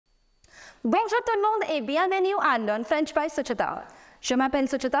Bonjour tout le monde et bienvenue à Learn French by Suchita. Je m'appelle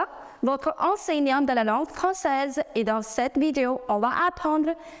Suchita, votre enseignante de la langue française, et dans cette vidéo, on va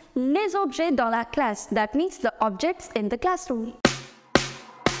apprendre les objets dans la classe. That means the objects in the classroom.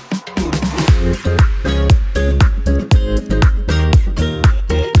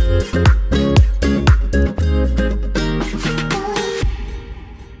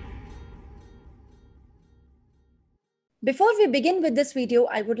 Before we begin with this video,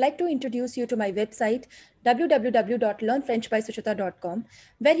 I would like to introduce you to my website www.learnfrenchbysuchita.com,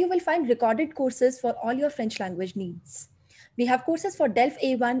 where you will find recorded courses for all your French language needs. We have courses for DELF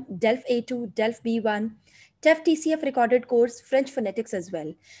A1, DELF A2, DELF B1, TEF TCF recorded course, French phonetics as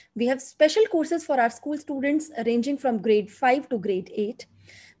well. We have special courses for our school students ranging from grade 5 to grade 8.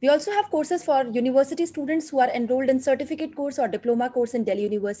 We also have courses for university students who are enrolled in certificate course or diploma course in Delhi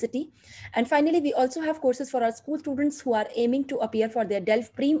University. And finally, we also have courses for our school students who are aiming to appear for their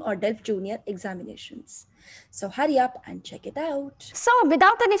DELF Prem or DELF Junior examinations. So hurry up and check it out. So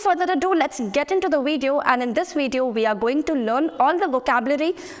without any further ado, let's get into the video. And in this video, we are going to learn all the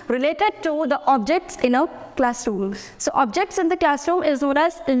vocabulary related to the objects in a classroom. So objects in the classroom is known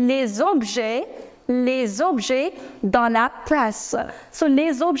as les objets dans la classe. So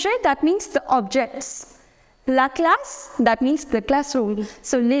les objets, that means the objects. La classe, that means the classroom.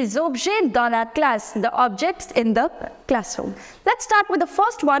 So les objets dans la classe, the objects in the classroom. Let's start with the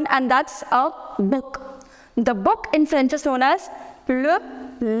first one, and that's a book. The book in French is known as le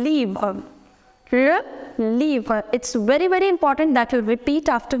livre. Le livre. It's very, very important that you repeat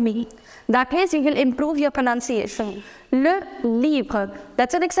after me. That means you will improve your pronunciation. Le livre.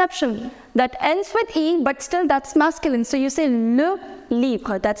 That's an exception. That ends with E, but still that's masculine. So you say le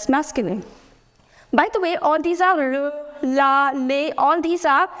livre. That's masculine. By the way, all these are le, la, les, all these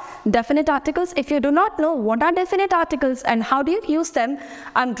are definite articles. If you do not know what are definite articles and how do you use them,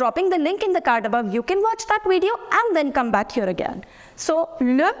 I'm dropping the link in the card above. You can watch that video and then come back here again. So,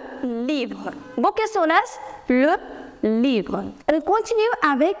 le livre. Book is known as le livre. And we'll continue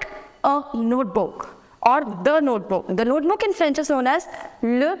avec a notebook or the notebook. The notebook in French is known as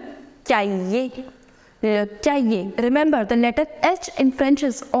le cahier. Le cahier. Remember, the letter H in French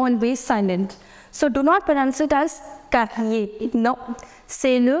is always silent. So do not pronounce it as cahier. No,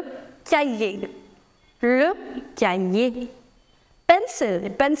 c'est le cahier. Le cahier. Pencil.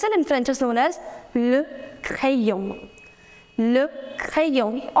 Pencil in French is known as le crayon. Le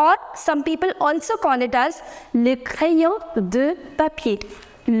crayon. Or some people also call it as le crayon de papier.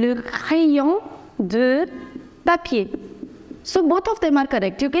 Le crayon de papier. So both of them are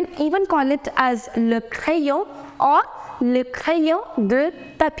correct. You can even call it as le crayon or le crayon de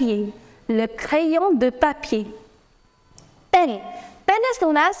papier. Le crayon de papier. Pen. Pen is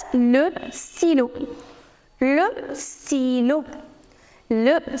known as le stylo. Le stylo.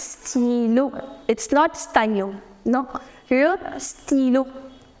 Le stylo. It's not stylo. No. Le stylo.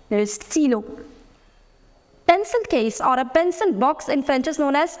 Le stylo. Pencil case or a pencil box in French is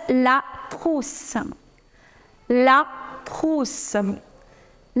known as la trousse. La trousse.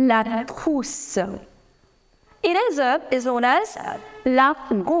 La trousse. Eraser is known as la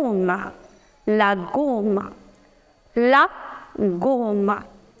gomme. La gomme. La gomme.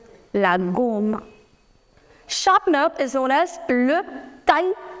 La gomme. Sharpener is known as le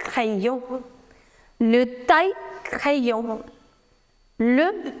taille-crayon. Le taille-crayon.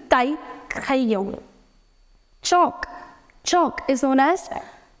 Le taille-crayon. Chalk. Chalk is known as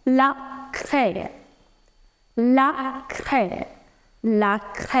la craie. La craie. La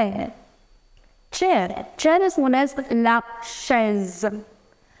craie. Chair. Chair is known as la chaise.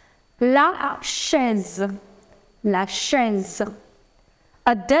 La chaise. La chaise.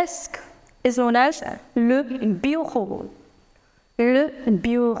 A desk is known as le bureau. Le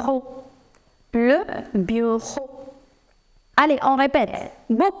bureau. Le bureau. Allez, on répète.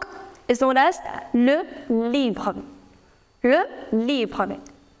 Book is known as le livre. Le livre.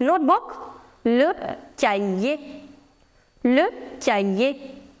 Notebook, le cahier. Le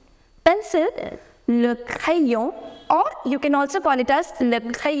cahier. Pencil, le crayon, or you can also call it as le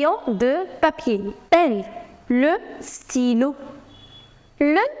crayon de papier. Pen, le stylo.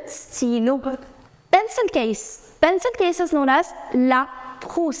 Le stylo. Pencil case. Pencil case is known as la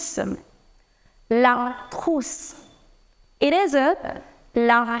trousse. La trousse. Eraser,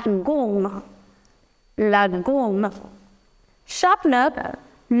 la gomme. La gomme. Sharpener,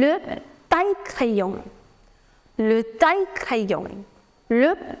 le taille-crayon. Le taille-crayon.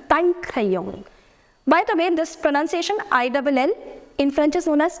 Le taille-crayon. By the way, this pronunciation I-double-L in French is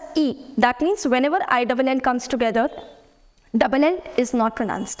known as E. That means whenever I-double-L comes together, double L is not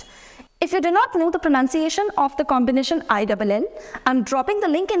pronounced. If you do not know the pronunciation of the combination ILL, I'm dropping the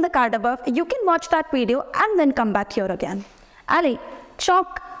link in the card above. You can watch that video and then come back here again. Allez,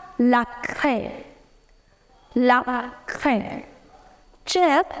 chalk, la craie. La craie.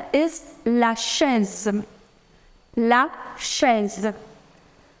 Chair is la chaise. La chaise.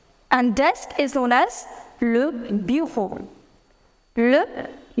 And desk is known as le bureau. Le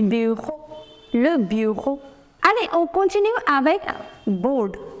bureau. Le bureau. Allez, on continue avec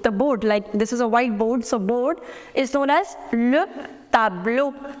board. The board, like this is a white board, so board is known as le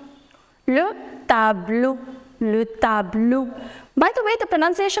tableau. Le tableau. Le tableau. By the way, the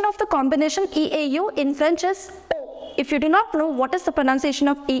pronunciation of the combination EAU in French is O. If you do not know what is the pronunciation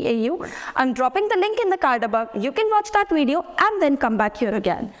of EAU, I'm dropping the link in the card above. You can watch that video and then come back here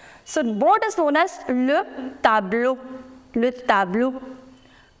again. So board is known as le tableau. Le tableau.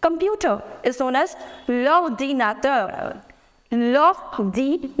 Computer is known as l'ordinateur.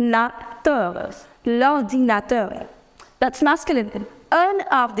 L'ordinateur. L'ordinateur. That's masculine. Un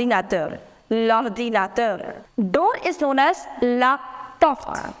ordinateur. L'ordinateur. Door is known as la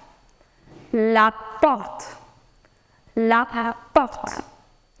porte. La porte. La porte.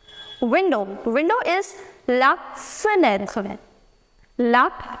 Window. Window is la fenêtre. La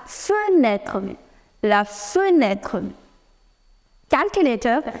fenêtre. La fenêtre.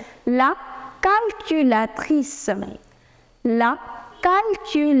 Calculator, la calculatrice. La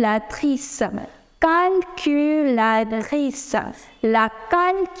calculatrice. Calculatrice. La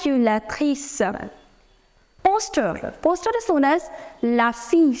calculatrice. Poster. Poster is known as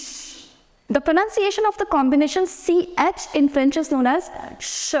l'affiche. The pronunciation of the combination CH in French is known as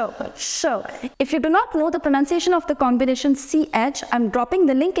show. Show. If you do not know the pronunciation of the combination CH, I'm dropping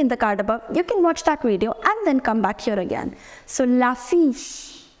the link in the card above. You can watch that video and then come back here again. So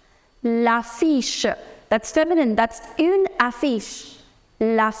l'affiche. L'affiche. That's feminine. That's une affiche.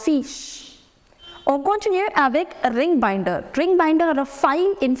 L'affiche. On continue avec ring binder. Ring binder or a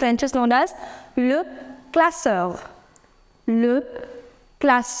file in French is known as le classeur. Le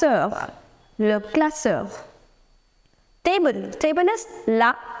classeur. Le classeur. Table. Table is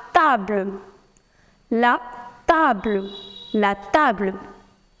la table. La table. La table.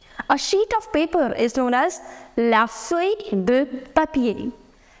 A sheet of paper is known as la feuille de papier.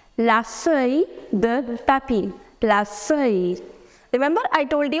 La feuille de papier. La feuille. Remember, I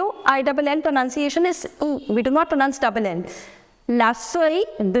told you ILL pronunciation is E. We do not pronounce double N. La feuille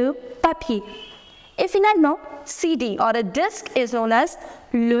de papier. Et finalement, CD or a disc is known as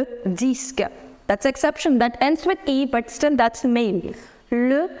le disque. That's exception. That ends with E, but still that's male.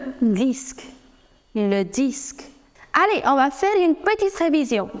 Le disque. Le disque. Allez, on va faire une petite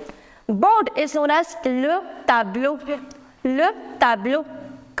révision. Board is known as le tableau. Le tableau.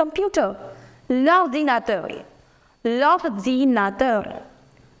 Computer. L'ordinateur. L'ordinateur.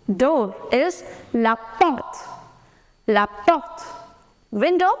 Door is la porte. La porte.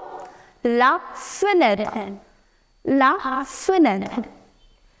 Window. La fenêtre. La fenêtre.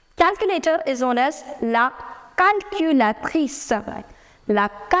 Calculator is known as la calculatrice. La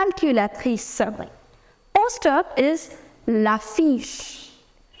calculatrice. Poster is l'affiche.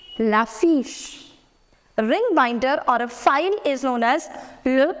 L'affiche. Ring binder or a file is known as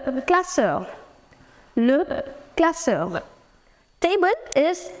le classeur. Le classeur. Table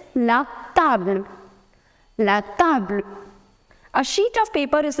is la table. La table. A sheet of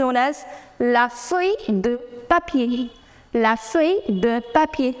paper is known as la feuille de papier. La feuille de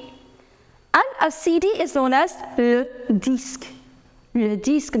papier. And a CD is known as le disque. Le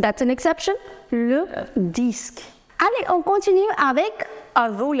disque, that's an exception. Le disque. Allez, on continue avec a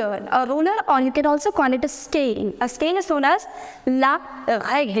ruler. A ruler, or you can also call it a scale. A scale is known as la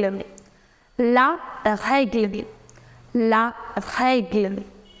règle. La règle. La règle.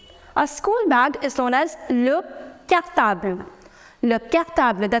 A school bag is known as le cartable. Le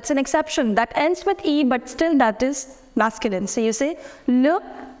cartable, that's an exception. That ends with E, but still that is masculine. So you say le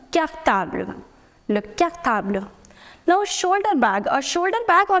cartable. Le cartable. Now shoulder bag. A shoulder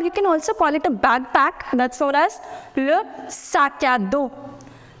bag, or you can also call it a backpack, that's known as le sac à dos.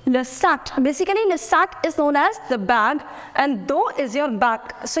 Le sac. Basically, le sac is known as the bag, and dos is your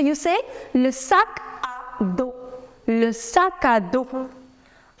back. So you say le sac à dos. Le sac à dos.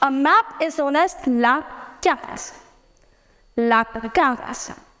 A map is known as la carte. La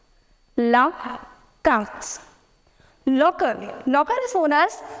carte. La carte. Locker. Locker is known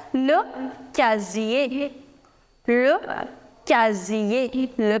as le casier. Le casier.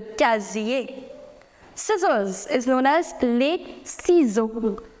 Le casier. Scissors is known as les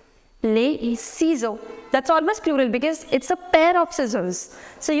ciseaux. Les ciseaux. That's always plural because it's a pair of scissors.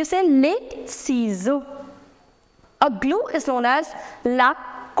 So you say les ciseaux. A glue is known as la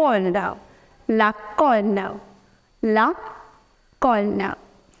colle. La colle. La colle.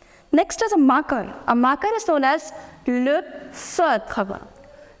 Next is a marker. A marker is known as le feutre.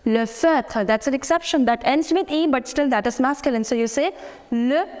 Le feutre, that's an exception that ends with E, but still that is masculine. So you say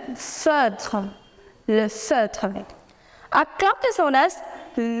le feutre. Le feutre. A clock is known as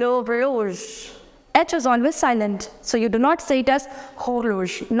l'horloge. H is always silent, so you do not say it as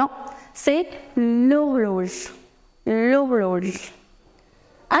horloge. No, say l'horloge. L'horloge.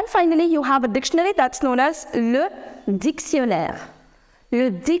 And finally, you have a dictionary that's known as le dictionnaire. Le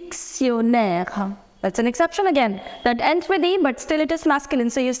dictionnaire. That's an exception again. That ends with E, but still it is masculine.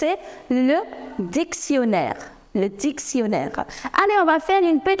 So you say le dictionnaire. Le dictionnaire. Allez, on va faire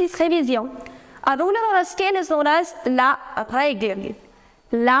une petite révision. A ruler or a scale is known as la règle.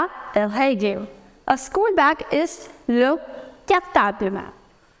 La règle. A school bag is le cartable.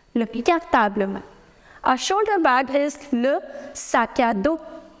 Le cartable. A shoulder bag is le sac à dos.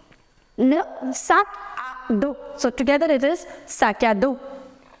 Le sac à dos. So together it is sac à dos.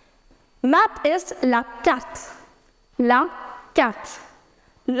 Map is la carte. La carte.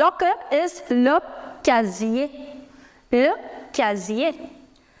 Locker is le casier. Le casier.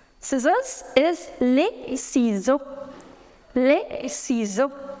 Scissors is les ciseaux. Les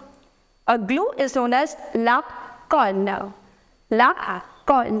ciseaux. A glue is known as la colle. La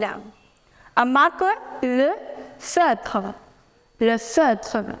colle. A marker, le feutre. Le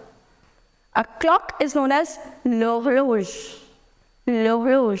feutre. A clock is known as l'horloge.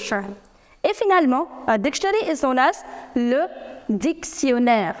 L'horloge. Et finalement, a dictionary is known as le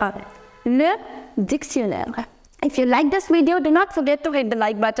dictionnaire. Le dictionnaire. If you like this video, do not forget to hit the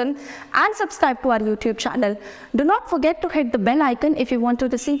like button and subscribe to our YouTube channel. Do not forget to hit the bell icon if you want to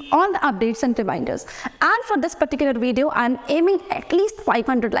receive all the updates and reminders. And for this particular video, I am aiming at least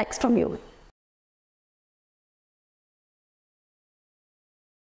 500 likes from you.